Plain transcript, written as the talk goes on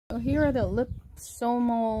So here are the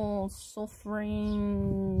Liposomal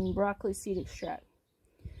Sulforaphane broccoli seed extract.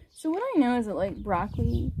 So what I know is that like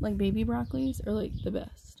broccoli, like baby broccolis, are like the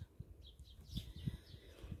best.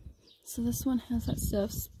 So this one has that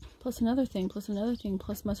stuff, plus another thing, plus another thing,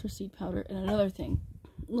 plus mustard seed powder, and another thing.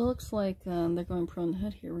 It looks like they're going pro in the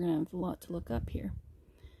head here. We're going to have a lot to look up here.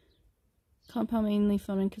 Compound mainly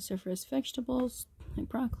found in cruciferous vegetables, like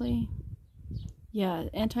broccoli. Yeah,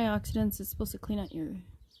 antioxidants. It's supposed to clean out your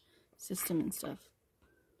system and stuff.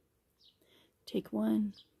 Take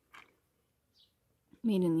one.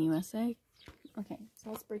 Made in the USA. Okay, so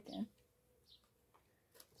let's break in.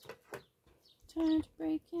 Time to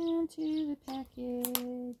break into the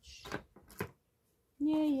package.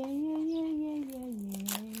 Yeah, yeah, yeah, yeah, yeah, yeah,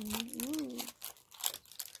 yeah. Ooh.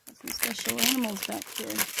 Got some special animals back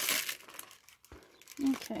here.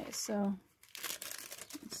 Okay, so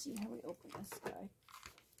let's see how we open this guy.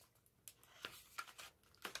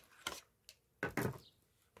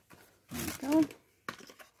 There we go.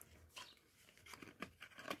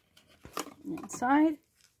 And inside,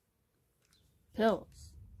 pills.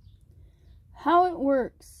 How it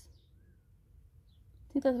works.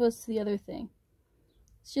 I think that was the other thing.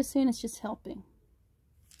 It's just saying it's just helping.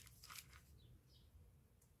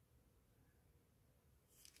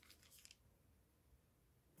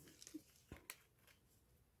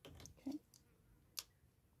 Okay.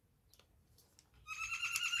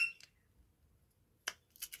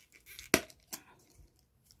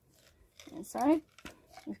 Inside,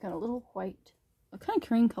 we've got a little white, kind of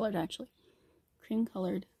cream colored actually. Cream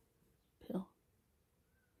colored pill.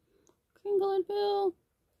 Cream colored pill.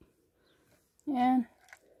 And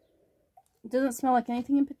it doesn't smell like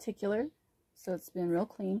anything in particular, so it's been real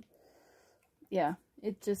clean. Yeah,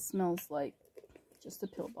 it just smells like just a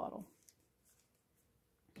pill bottle.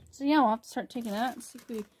 So yeah, we'll have to start taking that and see if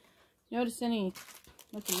we notice any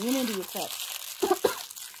like immunity effects.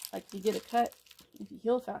 Like if you get a cut, if you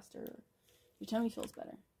heal faster, or your tummy feels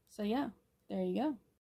better. So yeah, there you go.